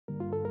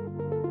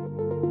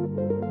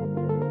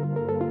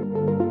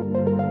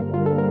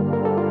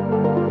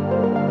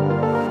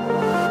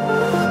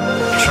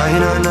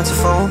trying hard not to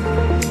fall.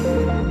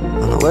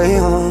 On the way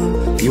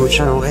home, you were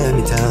trying to wear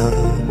me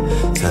down.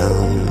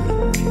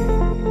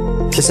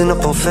 Kissing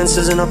up on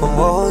fences and up on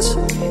walls.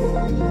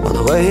 On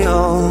the way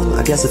home,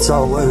 I guess it's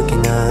all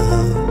working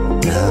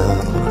out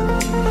now.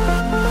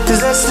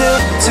 Cause there's still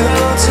too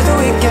long to the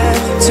weekend,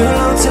 too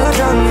long till I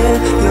drown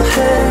in your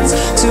hands,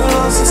 too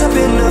long since I've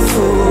been a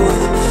fool.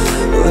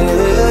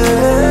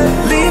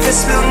 Leave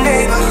this little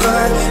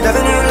neighborhood,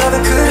 never knew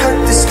loving could hurt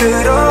this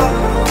good, oh.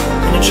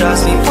 And it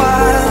drives me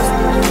wild.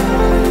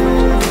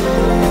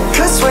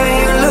 Cause when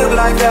you look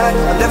like that,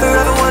 I've never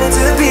ever wanted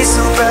to be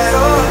so bad,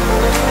 oh.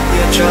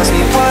 Yeah, it drives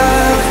me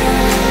wild.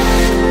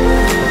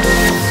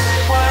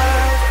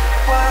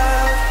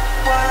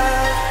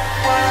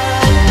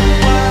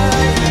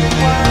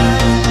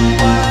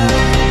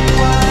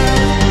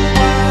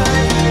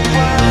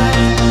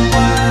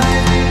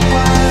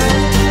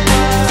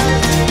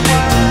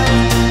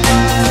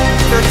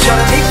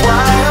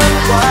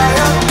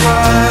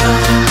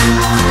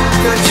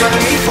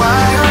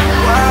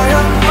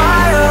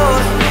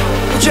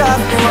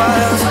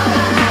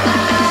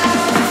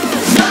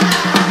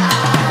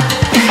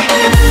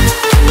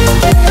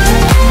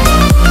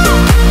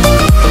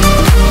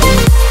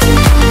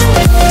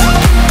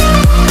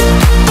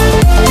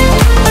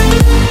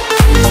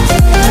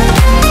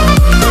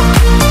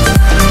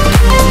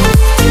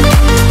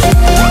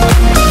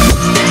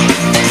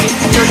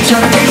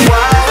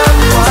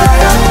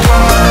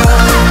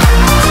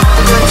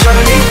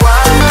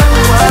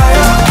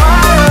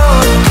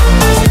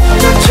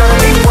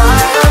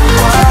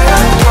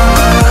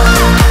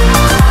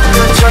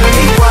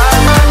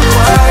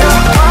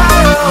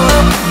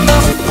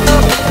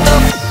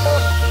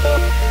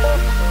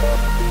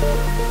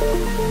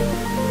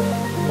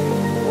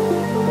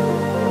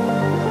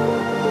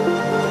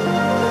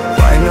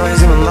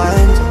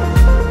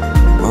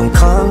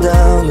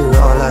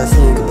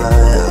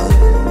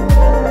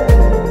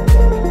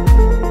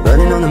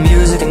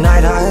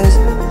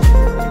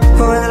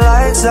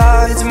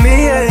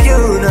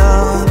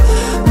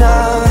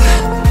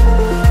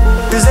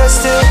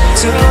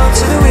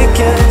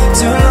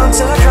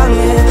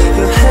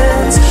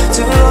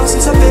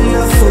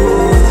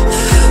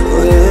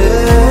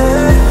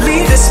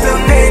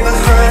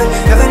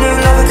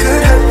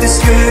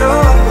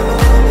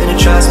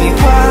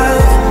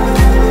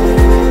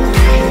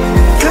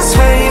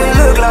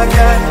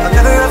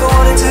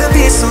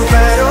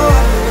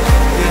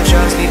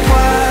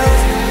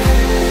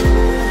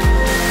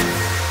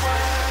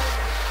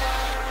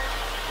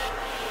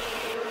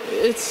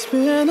 It's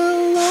been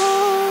a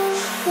long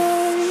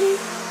day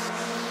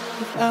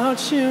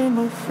without you,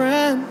 my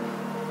friend,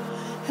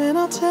 and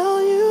I'll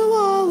tell you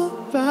all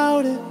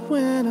about it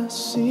when I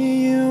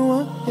see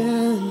you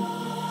again.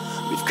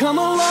 We've come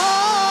a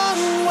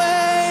long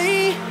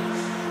way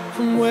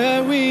from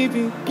where we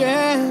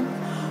began.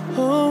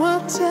 Oh,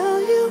 I'll tell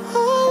you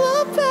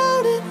all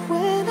about it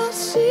when I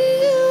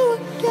see you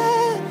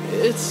again.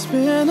 It's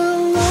been a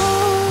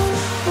long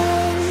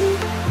way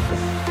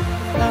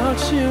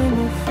without you,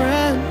 my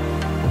friend,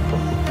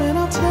 and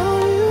I'll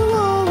tell you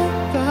all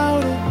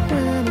about it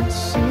when I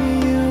see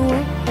you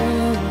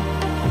again.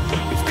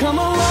 We've come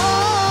a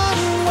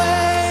long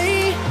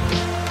way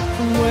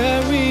from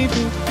where we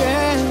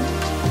began.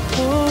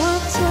 Oh,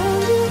 I'll tell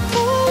you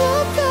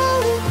all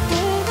about it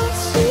when I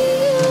see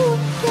you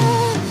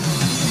again.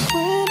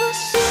 When I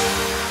see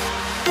you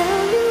again,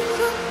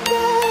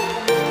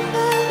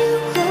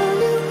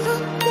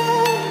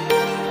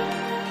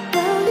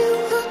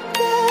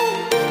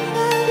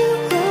 you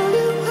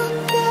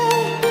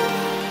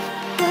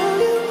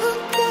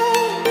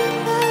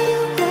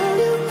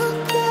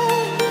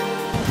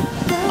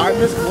I'm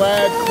just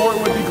glad, Cory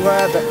would be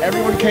glad that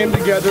everyone came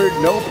together,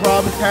 no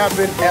problems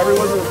happened,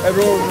 everyone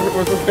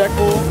was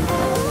respectful.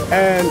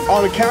 And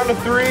on the count of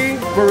 3,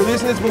 we're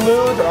releasing this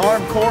balloons in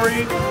honor of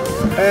Cory,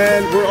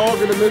 and we're all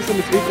gonna miss him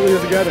as equally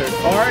together.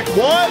 All right,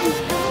 1,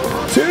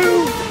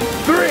 2,